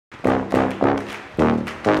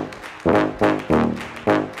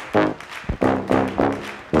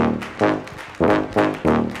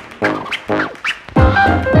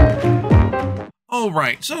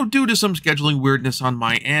Alright, so due to some scheduling weirdness on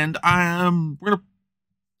my end, we're going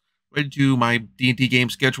to do my D&D game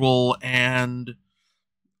schedule and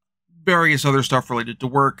various other stuff related to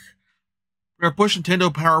work. We're going to push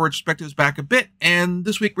Nintendo Power Retrospectives back a bit, and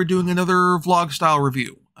this week we're doing another vlog-style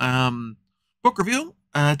review. Book review,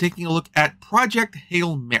 taking a look at Project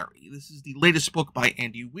Hail Mary. This is the latest book by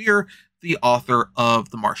Andy Weir, the author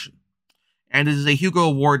of The Martian. And it is a Hugo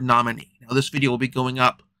Award nominee. Now, this video will be going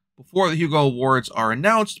up before the Hugo Awards are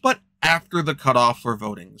announced, but after the cutoff for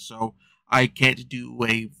voting. So I can't do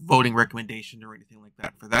a voting recommendation or anything like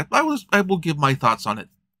that for that. But I will give my thoughts on it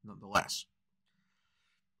nonetheless.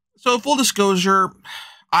 So, full disclosure,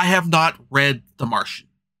 I have not read The Martian.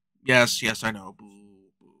 Yes, I know.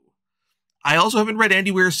 Boo, boo. I also haven't read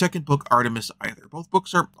Andy Weir's second book, Artemis, either. Both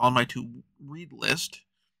books are on my to-read list.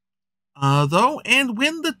 Though, and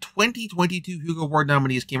when the 2022 Hugo Award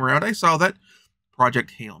nominees came around, I saw that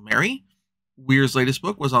Project Hail Mary, Weir's latest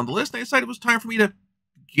book, was on the list, and I decided it was time for me to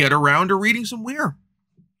get around to reading some Weir.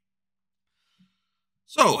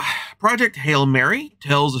 So, Project Hail Mary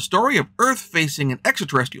tells the story of Earth facing an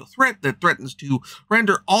extraterrestrial threat that threatens to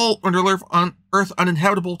render all underlife on Earth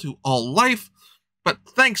uninhabitable to all life, but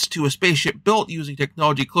thanks to a spaceship built using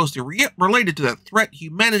technology closely related to that threat,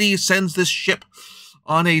 humanity sends this ship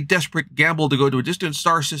on a desperate gamble to go to a distant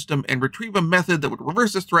star system and retrieve a method that would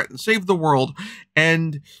reverse this threat and save the world.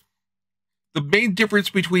 And the main difference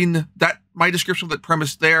between my description of that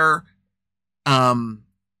premise there,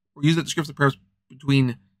 or use that description of the premise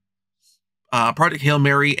between Project Hail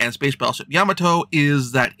Mary and Space Battleship Yamato,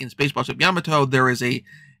 is that in Space Battleship Yamato there is a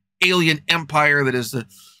alien empire that is the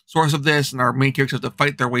source of this, and our main characters have to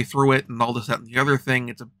fight their way through it, and all this, that, and the other thing.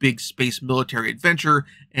 It's a big space military adventure.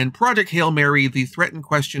 And Project Hail Mary, the threat in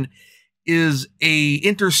question, is a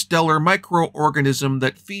interstellar microorganism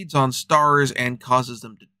that feeds on stars and causes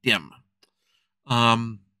them to dim.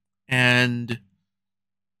 And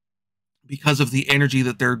because of the energy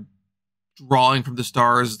that they're drawing from the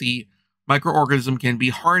stars, the microorganism can be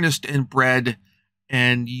harnessed and bred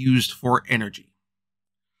and used for energy.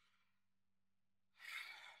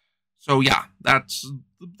 So yeah, that's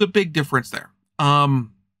the big difference there. Also,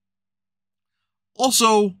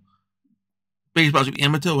 Space Battleship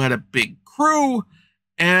Yamato had a big crew,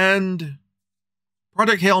 and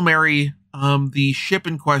Project Hail Mary, the ship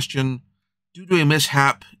in question, due to a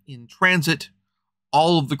mishap in transit,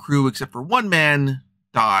 all of the crew except for one man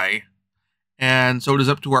die. And so it is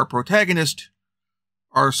up to our protagonist,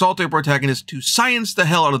 our solitary protagonist, to science the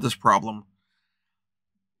hell out of this problem,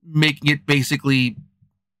 making it basically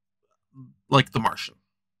like The Martian.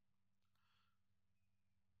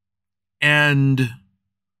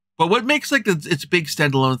 But what makes like its big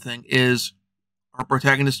standalone thing is our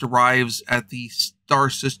protagonist arrives at the star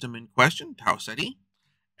system in question, Tau Ceti,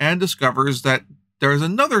 and discovers that there's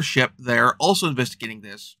another ship there also investigating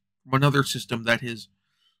this from another system that has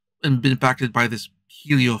been impacted by this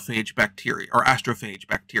heliophage bacteria, or astrophage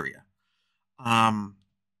bacteria. And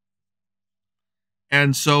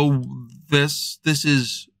so this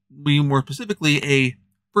is, more specifically, a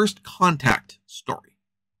first contact story,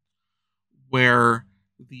 where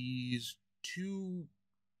these two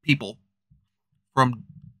people from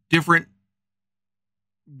different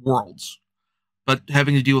worlds, but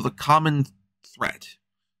having to deal with a common threat,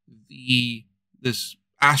 this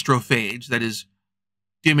astrophage that is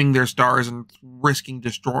dimming their stars and risking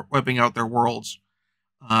wiping out their worlds.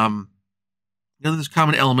 This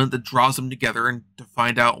common element that draws them together and to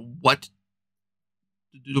find out what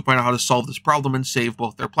to do to find out how to solve this problem and save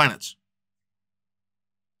both their planets.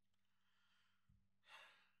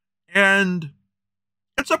 And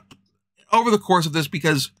it's up over the course of this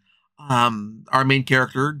because our main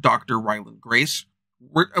character, Dr. Ryland Grace,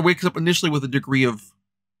 wakes up initially with a degree of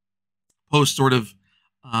post sort of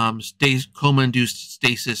coma-induced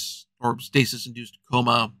stasis, or stasis-induced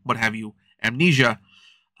coma, what have you, amnesia.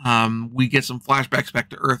 We get some flashbacks back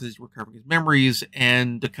to Earth as he's recovering his memories,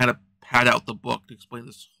 and to kind of pad out the book to explain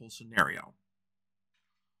this whole scenario.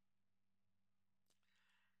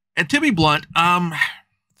 And to be blunt,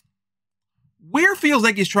 Weir feels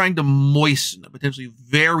like he's trying to moisten a potentially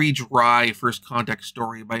very dry first contact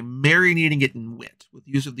story by marinating it in wit, with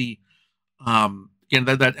use of the again,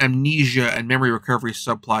 that amnesia and memory recovery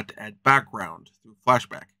subplot to add background through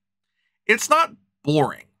flashback. It's not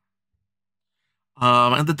boring.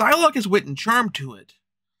 And the dialogue has wit and charm to it,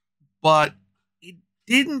 but it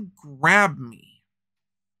didn't grab me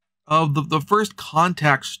of the first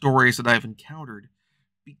contact stories that I've encountered,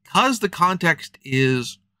 because the context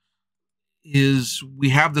is we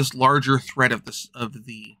have this larger threat of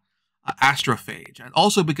the astrophage, and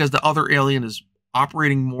also because the other alien is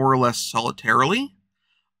operating more or less solitarily.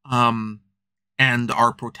 and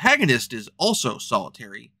our protagonist is also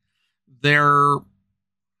solitary, there's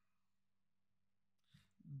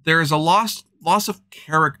a loss of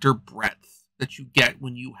character breadth that you get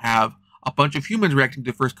when you have a bunch of humans reacting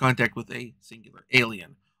to first contact with a singular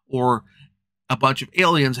alien, or a bunch of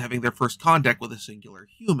aliens having their first contact with a singular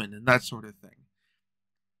human, and that sort of thing.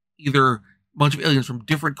 Either a bunch of aliens from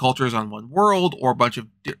different cultures on one world, or a bunch of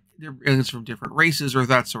aliens from different races, or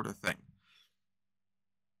that sort of thing.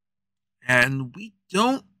 And we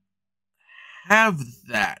don't have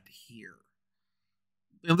that here.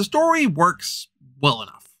 The story works well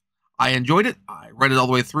enough. I enjoyed it. I read it all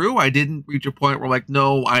the way through. I didn't reach a point where, like,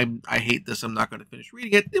 no, I hate this. I'm not going to finish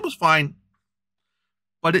reading it. It was fine.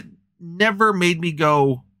 But it never made me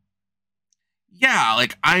go, yeah,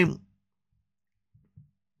 like,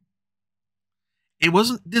 it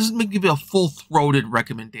doesn't make me a full-throated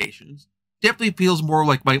recommendation. It definitely feels more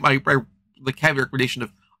like my heavy recommendation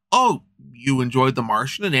of, oh, you enjoyed The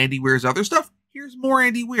Martian and Andy Weir's other stuff? Here's more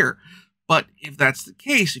Andy Weir. But if that's the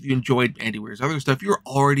case, if you enjoyed Andy Weir's other stuff, you're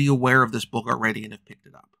already aware of this book already and have picked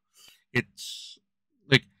it up. It's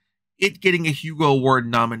like, it getting a Hugo Award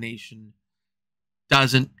nomination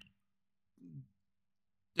doesn't,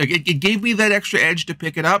 like, it gave me that extra edge to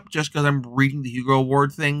pick it up just because I'm reading the Hugo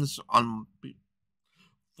Award things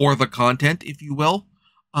for the content, if you will.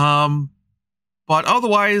 But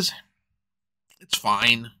otherwise, it's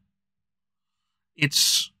fine.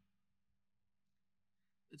 It's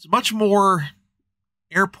much more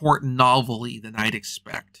airport novel-y than I'd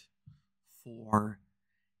expect for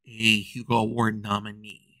a Hugo Award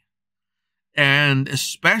nominee. And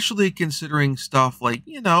especially considering stuff like,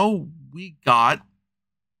 we got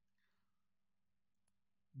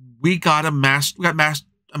a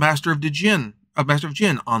Master of Jin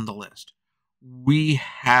on the list. We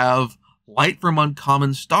have Light from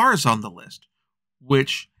Uncommon Stars on the list,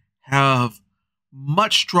 which have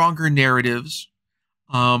much stronger narratives,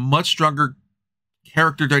 much stronger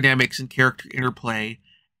character dynamics and character interplay,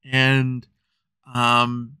 and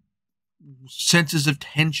senses of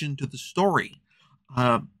tension to the story.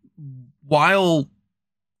 While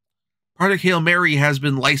Project Hail Mary has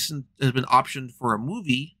been optioned for a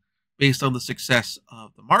movie based on the success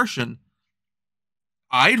of The Martian,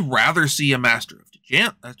 I'd rather see a Master of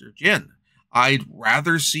Jin. I'd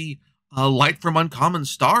rather see Light from Uncommon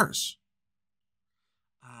Stars.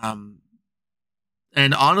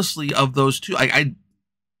 And honestly, of those two,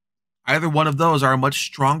 either one of those are a much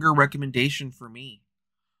stronger recommendation for me.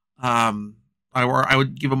 I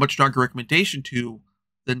would give a much stronger recommendation to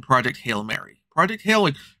than Project Hail Mary. Project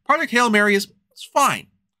Hail Mary is fine.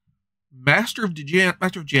 Master of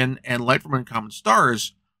Jin and Light from Uncommon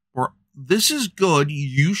Stars, this is good.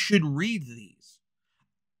 You should read these.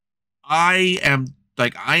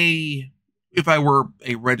 If I were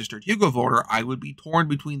a registered Hugo voter, I would be torn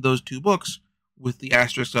between those two books, with the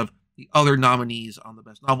asterisk of the other nominees on the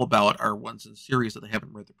Best Novel ballot are ones in series that I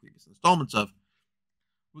haven't read the previous installments of,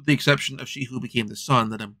 with the exception of She Who Became the Sun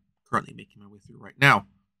that I'm currently making my way through right now.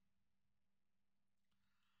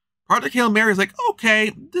 Project Hail Mary is like,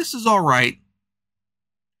 okay, this is all right,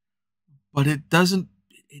 but it doesn't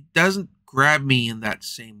grab me in that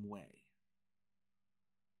same way.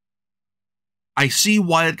 I see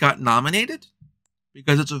why it got nominated,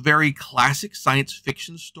 because it's a very classic science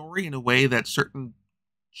fiction story in a way that certain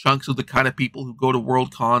chunks of the kind of people who go to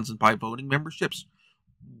Worldcons and buy voting memberships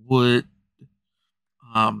would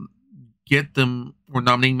get them, or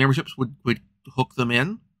nominating memberships would hook them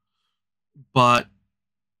in. But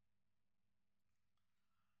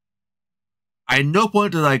I had no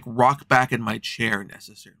point to rock back in my chair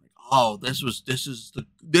necessarily. Oh, this is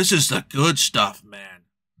the good stuff, man.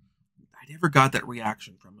 I never got that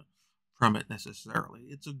reaction from it necessarily.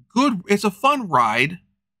 It's a fun ride,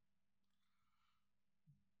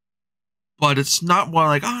 but it's not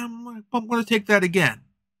one I'm going to take that again.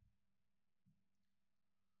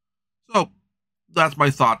 So that's my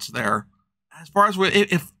thoughts there. As far as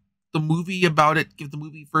if the movie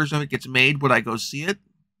version of it gets made, would I go see it?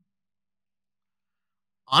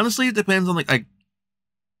 Honestly, it depends on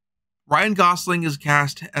Ryan Gosling is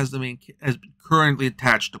cast as as currently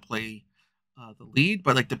attached to play the lead,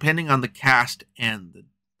 but depending on the cast and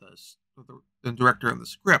the director and the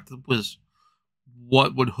script was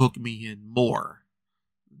what would hook me in more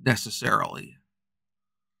necessarily.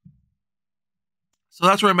 So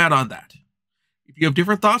that's where I'm at on that. If you have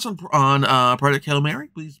different thoughts on Project Hail Mary,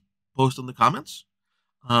 please post in the comments.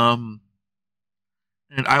 And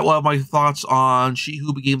I will have my thoughts on She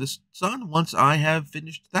Who Became the Sun once I have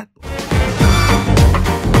finished that book.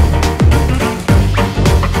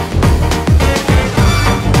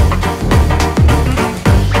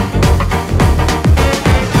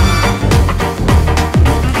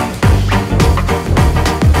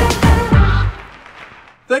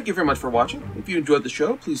 Thank you very much for watching. If you enjoyed the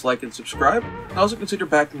show, please like and subscribe. And also consider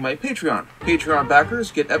backing my Patreon. Patreon backers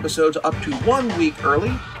get episodes up to 1 week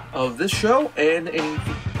early of this show and any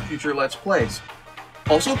future Let's Plays.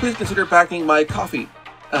 Also, please consider backing my Ko-fi.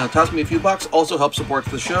 Toss me a few bucks also helps support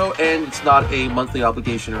the show, and it's not a monthly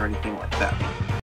obligation or anything like that.